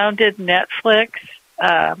founded Netflix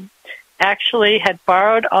actually had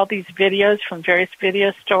borrowed all these videos from various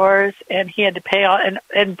video stores, and he had to pay all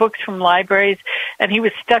and books from libraries, and he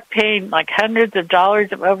was stuck paying like hundreds of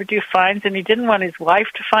dollars of overdue fines, and he didn't want his wife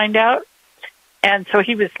to find out. And so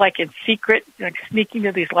he was like in secret, like sneaking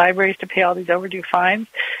to these libraries to pay all these overdue fines.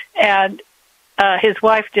 And his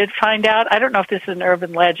wife did find out. I don't know if this is an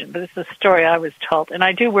urban legend, but this is a story I was told. And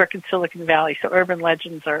I do work in Silicon Valley, so urban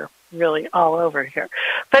legends are really all over here.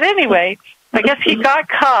 But anyway, I guess he got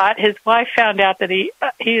caught. His wife found out that he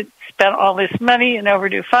spent all this money in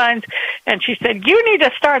overdue fines, and she said, you need to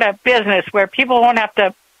start a business where people won't have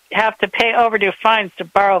to pay overdue fines to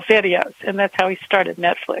borrow videos. And that's how he started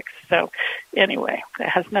Netflix. So anyway, that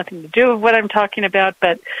has nothing to do with what I'm talking about,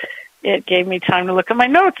 but it gave me time to look at my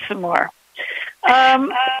notes some more.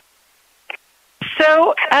 I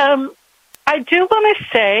do want to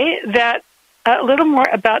say that a little more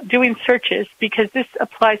about doing searches, because this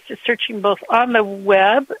applies to searching both on the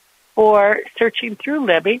web or searching through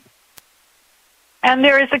Libby. And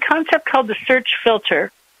there is a concept called the search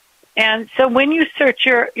filter. And so when you search,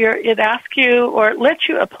 it asks you or lets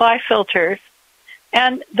you apply filters.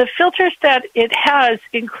 And the filters that it has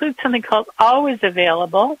include something called always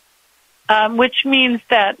available, which means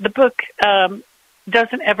that the book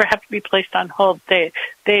doesn't ever have to be placed on hold.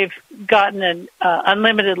 They've gotten an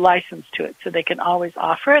unlimited license to it, so they can always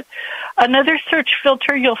offer it. Another search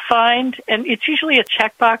filter you'll find, and it's usually a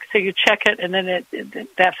checkbox, so you check it, and then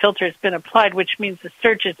that filter has been applied, which means the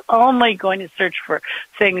search is only going to search for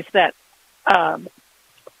things that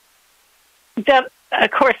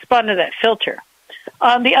correspond to that filter.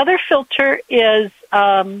 The other filter is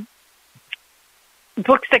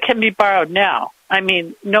books that can be borrowed now. I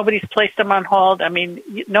mean, nobody's placed them on hold. I mean,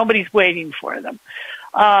 nobody's waiting for them.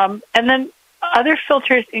 And then other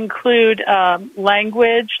filters include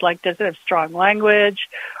language, like does it have strong language,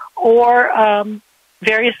 or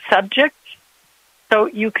various subjects. So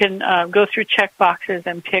you can go through check boxes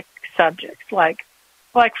and pick subjects, like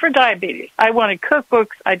for diabetes. I wanted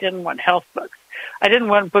cookbooks. I didn't want health books. I didn't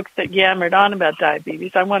want books that yammered on about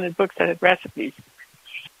diabetes. I wanted books that had recipes.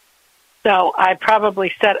 So I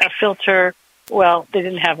probably set a filter. Well, they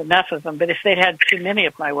didn't have enough of them, but if they'd had too many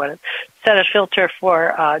of them, I would have set a filter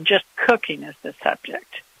for just cooking as the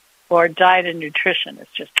subject, or diet and nutrition as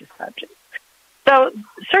just the subject. So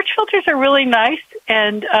search filters are really nice,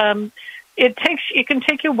 and it can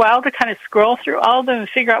take you a while to kind of scroll through all of them and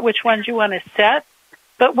figure out which ones you want to set.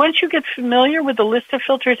 But once you get familiar with the list of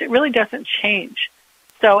filters, it really doesn't change.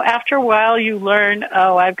 So after a while, you learn,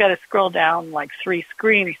 I've got to scroll down like 3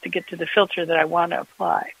 screens to get to the filter that I want to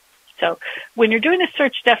apply. So when you're doing a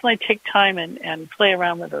search, definitely take time and play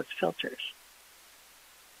around with those filters.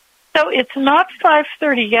 So it's not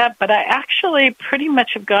 5:30 yet, but I actually pretty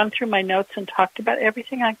much have gone through my notes and talked about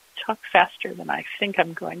everything. I talk faster than I think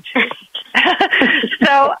I'm going to.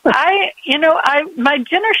 So my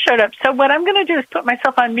dinner showed up. So what I'm going to do is put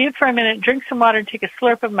myself on mute for a minute, drink some water, and take a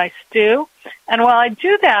slurp of my stew. And while I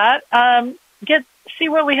do that, see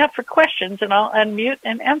what we have for questions, and I'll unmute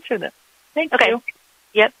and answer them. Thank you.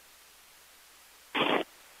 Yep.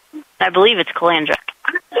 I believe it's Calandra.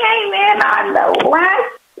 I came in on the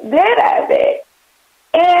last bit of it,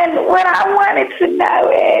 and what I wanted to know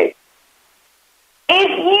is, if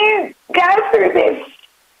you go through this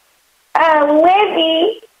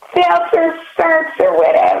Libby filter search or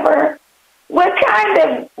whatever, what kind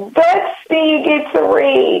of books do you get to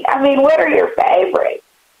read? I mean, what are your favorites?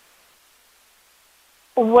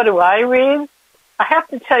 What do I read? I have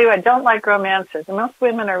to tell you, I don't like romances. Most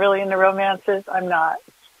women are really into romances. I'm not.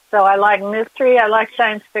 So I like mystery. I like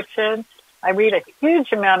science fiction. I read a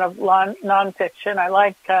huge amount of nonfiction. I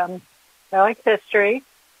like history.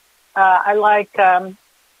 I like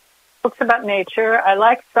books about nature. I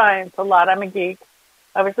like science a lot. I'm a geek.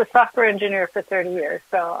 I was a software engineer for 30 years,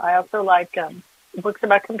 so I also like books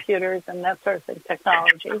about computers and that sort of thing,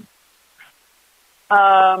 technology.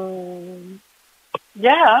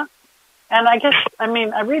 Yeah. And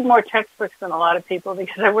I read more textbooks than a lot of people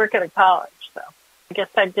because I work at a college, so I guess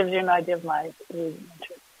that gives you an idea of my reading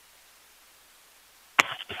interest.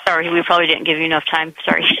 Sorry, we probably didn't give you enough time.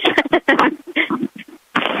 Sorry.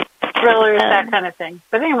 Thrillers, that kind of thing.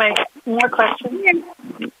 But anyway, more questions?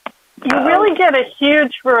 You really get a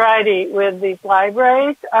huge variety with these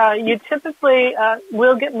libraries. You typically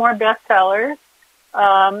will get more bestsellers,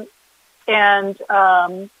 and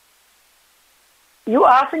you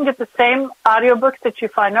often get the same audiobooks that you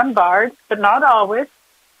find on Bard, but not always.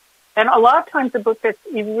 And a lot of times the book that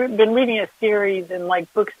you've been reading a series, and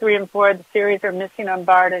like books 3 and 4, the series are missing on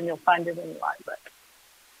Bard, and you'll find it in the library.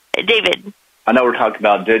 David. I know we're talking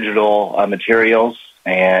about digital materials,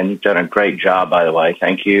 and you've done a great job, by the way.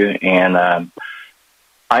 Thank you. And I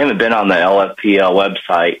haven't been on the LFPL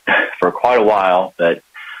website for quite a while, but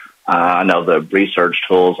I know the research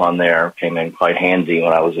tools on there came in quite handy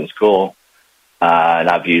when I was in school, and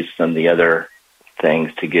I've used some of the other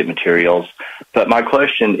things to get materials. But my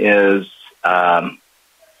question is,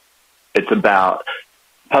 it's about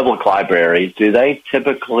public libraries. Do they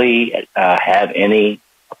typically have any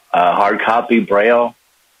hard copy Braille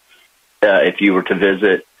if you were to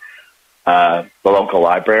visit the local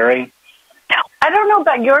library? I don't know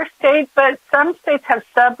about your state, but some states have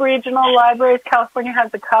sub-regional libraries. California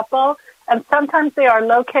has a couple, and sometimes they are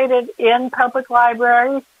located in public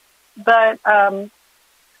libraries, but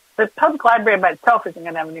the public library by itself isn't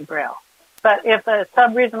going to have any Braille. But if a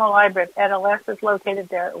sub-regional library, if NLS is located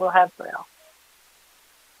there, it will have Braille.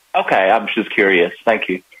 Okay, I'm just curious. Thank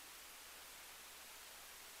you.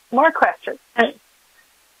 More questions?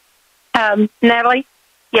 Natalie?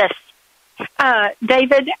 Yes.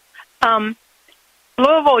 David,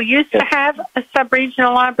 Louisville used to have a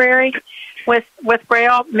sub-regional library with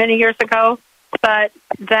Braille many years ago, but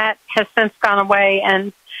that has since gone away,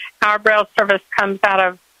 and our Braille service comes out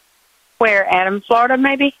of where? Adams, Florida,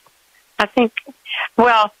 maybe? I think.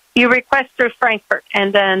 Well, you request through Frankfurt,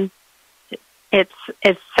 and then it's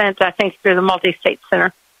sent, I think, through the Multi-State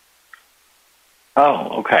Center.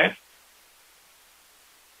 Oh, okay.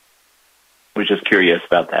 I was just curious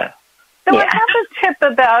about that. So I have a tip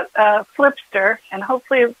about Flipster, and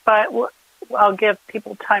hopefully I'll give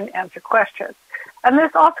people time to answer questions. And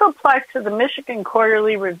this also applies to the Michigan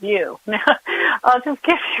Quarterly Review. Now, I'll just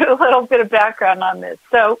give you a little bit of background on this.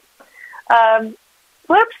 So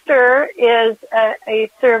Flipster is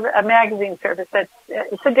a magazine service.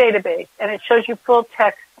 It's a database, and it shows you full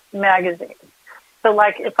text magazines. So,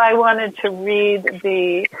 like, if I wanted to read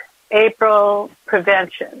the April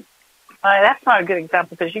prevention, that's not a good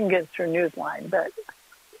example because you can get it through Newsline, but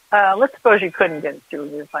let's suppose you couldn't get it through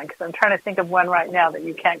Newsline, because I'm trying to think of one right now that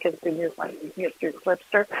you can't get through Newsline. You can get through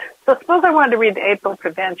Flipster. So suppose I wanted to read the April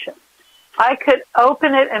prevention. I could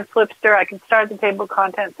open it in Flipster. I could start the table of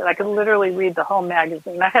contents, and I could literally read the whole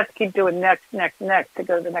magazine. I have to keep doing next to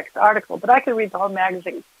go to the next article, but I could read the whole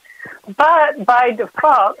magazine. But by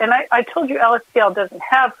default, and I told you LSPL doesn't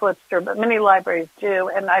have Flipster, but many libraries do,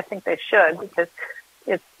 and I think they should because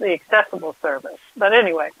it's the accessible service. But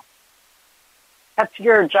anyway, that's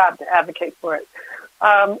your job to advocate for it.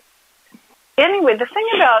 Anyway, the thing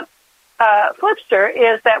about Flipster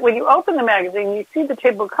is that when you open the magazine, you see the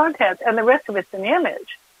table of contents, and the rest of it's an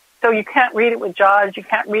image. So you can't read it with JAWS, you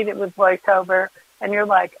can't read it with VoiceOver, and you're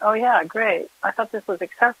like, oh yeah, great. I thought this was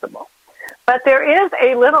accessible. But there is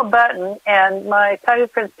a little button, and my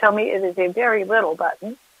sighted friends tell me it is a very little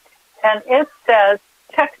button, and it says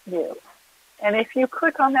Text View. And if you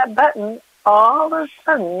click on that button, all of a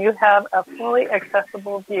sudden you have a fully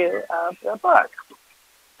accessible view of the book.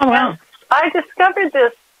 Oh, wow. And I discovered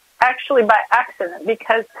this actually by accident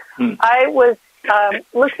because I was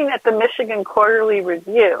looking at the Michigan Quarterly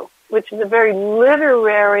Review, which is a very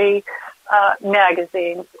literary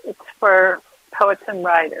magazine. It's for poets and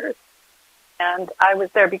writers. And I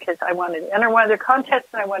was there because I wanted to enter one of their contests,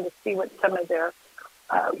 and I wanted to see what some of their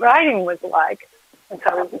writing was like. And so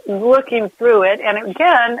I was looking through it, and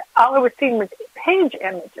again, all I was seeing was page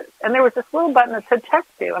images. And there was this little button that said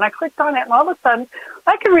Text View, and I clicked on it, and all of a sudden,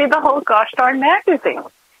 I could read the whole gosh darn magazine.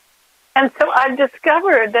 And so I've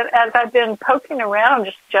discovered that as I've been poking around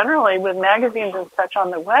just generally with magazines and such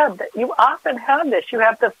on the web, that you often have this. You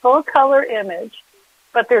have the full color image,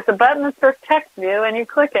 but there's a button that says Text View, and you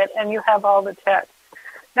click it, and you have all the text.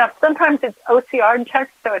 Now, sometimes it's OCR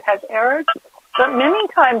text, so it has errors, but many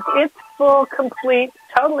times it's full, complete,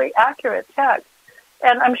 totally accurate text.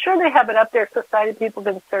 And I'm sure they have it up there so sighted people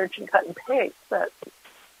can search and cut and paste, but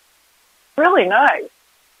really nice.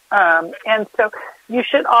 And so you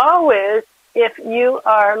should always, if you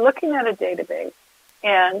are looking at a database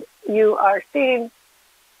and you are seeing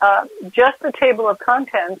just the table of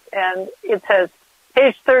contents and it says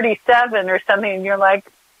page 37 or something, and you're like,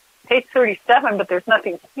 page 37, but there's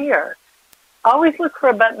nothing here, always look for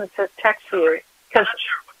a button that says Text View. Because,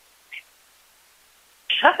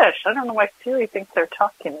 shush, I don't know why Siri thinks they're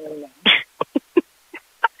talking to me now.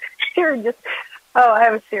 Siri just, I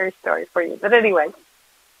have a Siri story for you. But anyway,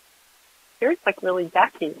 Siri's like really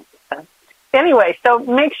wacky. Anyway, so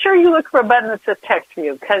make sure you look for a button that says Text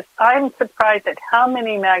View, because I'm surprised at how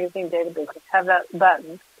many magazine databases have that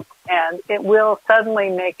button, and it will suddenly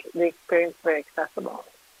make the experience very accessible.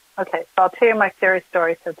 Okay, so I'll tell you my Siri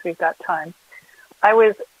story since we've got time. I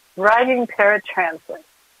was writing Paratranslate,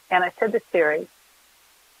 and I said to Siri,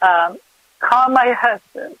 call my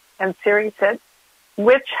husband. And Siri said,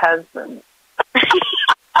 which husband?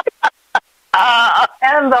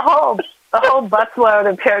 And the whole busload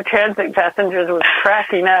of paratransit passengers was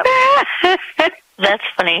cracking up. That's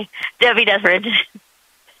funny. Debbie Desridge.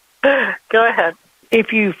 Go ahead.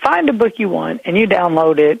 If you find a book you want and you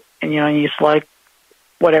download it, and you select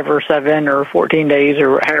whatever 7 or 14 days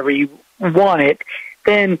or however you want it,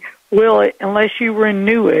 then will it, unless you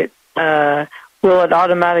renew it, will it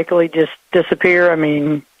automatically just disappear? I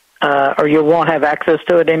mean, or you won't have access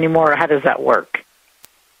to it anymore? Or how does that work?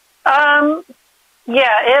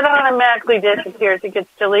 Yeah, it automatically disappears. It gets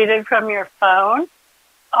deleted from your phone.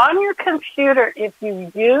 On your computer, if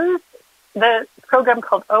you use the program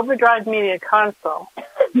called Overdrive Media Console,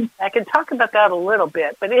 I can talk about that a little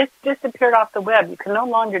bit, but it's disappeared off the web. You can no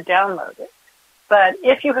longer download it. But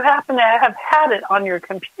if you happen to have had it on your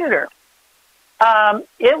computer,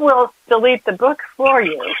 it will delete the book for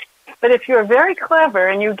you. But if you're very clever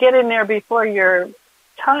and you get in there before your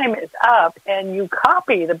time is up and you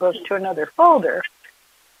copy the book to another folder,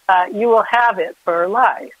 you will have it for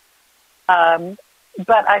life.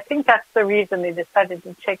 But I think that's the reason they decided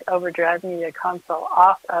to take Overdrive Media Console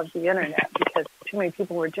off of the Internet, because too many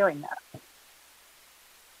people were doing that.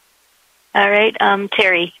 All right,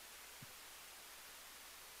 Terry.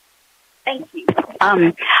 Thank you.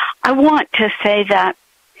 I want to say that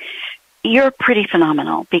you're pretty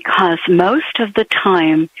phenomenal, because most of the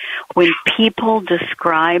time when people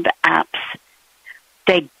describe apps,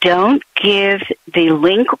 they don't give the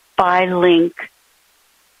link-by-link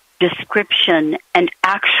description and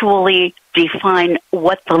actually define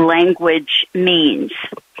what the language means.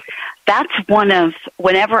 that's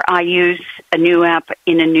whenever I use a new app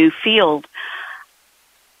in a new field,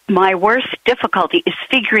 my worst difficulty is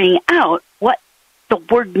figuring out what the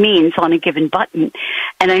word means on a given button.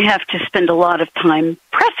 And I have to spend a lot of time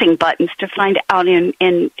pressing buttons to find out in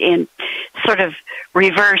sort of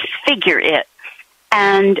reverse figure it.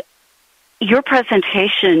 And your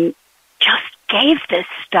presentation just gave this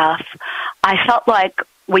stuff. I felt like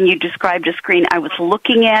when you described a screen, I was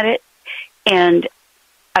looking at it and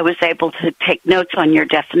I was able to take notes on your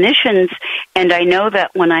definitions. And I know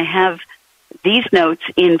that when I have these notes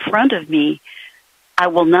in front of me, I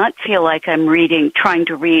will not feel like I'm trying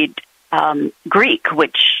to read Greek,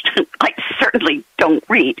 which I certainly don't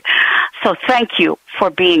read. So thank you for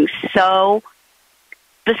being so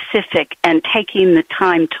specific and taking the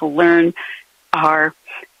time to learn our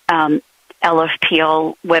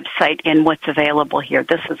LFPL website and what's available here.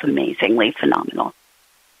 This is amazingly phenomenal.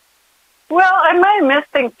 Well, I might have missed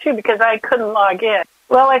things, too, because I couldn't log in.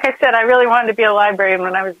 Well, like I said, I really wanted to be a librarian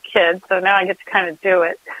when I was a kid, so now I get to kind of do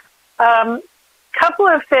it. Couple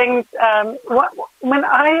of things. When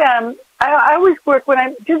I always work, when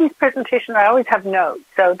I do these presentations, I always have notes,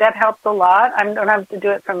 so that helps a lot. I don't have to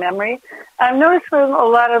do it from memory. I've noticed when a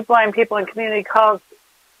lot of blind people in community calls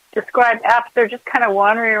describe apps, they're just kind of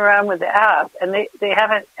wandering around with the app, and they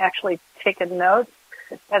haven't actually taken notes,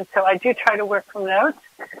 and so I do try to work from notes.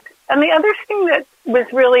 And the other thing that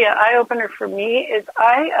was really an eye-opener for me is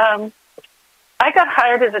I got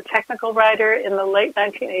hired as a technical writer in the late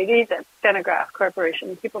 1980s at Stenograph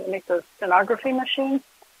Corporation, people that make those stenography machines.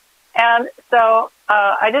 And so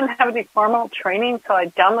I didn't have any formal training, so I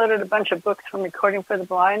downloaded a bunch of books from Recording for the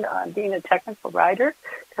Blind on being a technical writer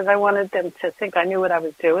because I wanted them to think I knew what I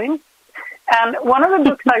was doing. And one of the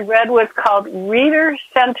books I read was called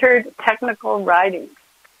Reader-Centered Technical Writing.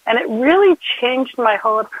 And it really changed my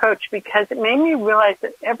whole approach because it made me realize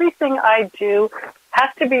that everything I do has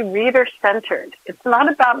to be reader-centered. It's not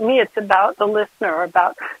about me, it's about the listener.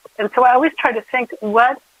 And so I always try to think,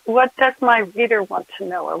 what does my reader want to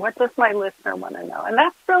know, or what does my listener want to know? And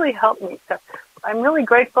that's really helped me. So I'm really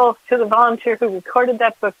grateful to the volunteer who recorded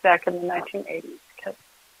that book back in the 1980s because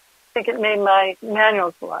I think it made my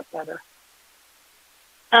manuals a lot better.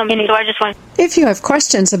 If you have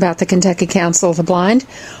questions about the Kentucky Council of the Blind,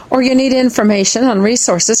 or you need information on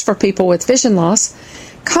resources for people with vision loss,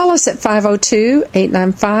 call us at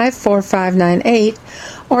 502-895-4598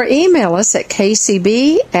 or email us at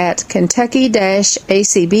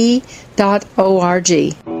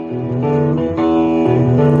kcb@kentucky-acb.org.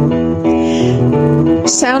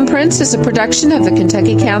 Soundprints is a production of the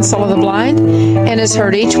Kentucky Council of the Blind and is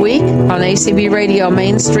heard each week on ACB Radio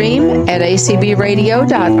Mainstream at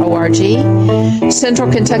acbradio.org,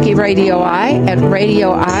 Central Kentucky Radio I at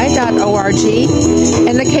radioi.org,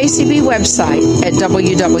 and the KCB website at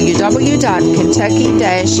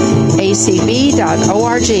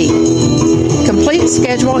www.kentucky-acb.org. Complete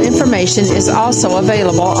schedule information is also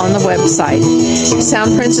available on the website.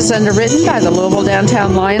 Soundprints is underwritten by the Louisville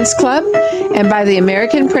Downtown Lions Club and by the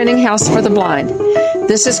American Printing House for the Blind.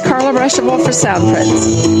 This is Carla Ruschival for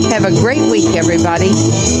Soundprints. Have a great week, everybody.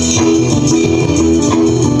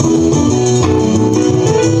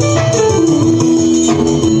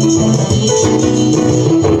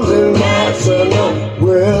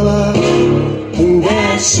 Well,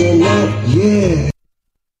 that's enough, yeah.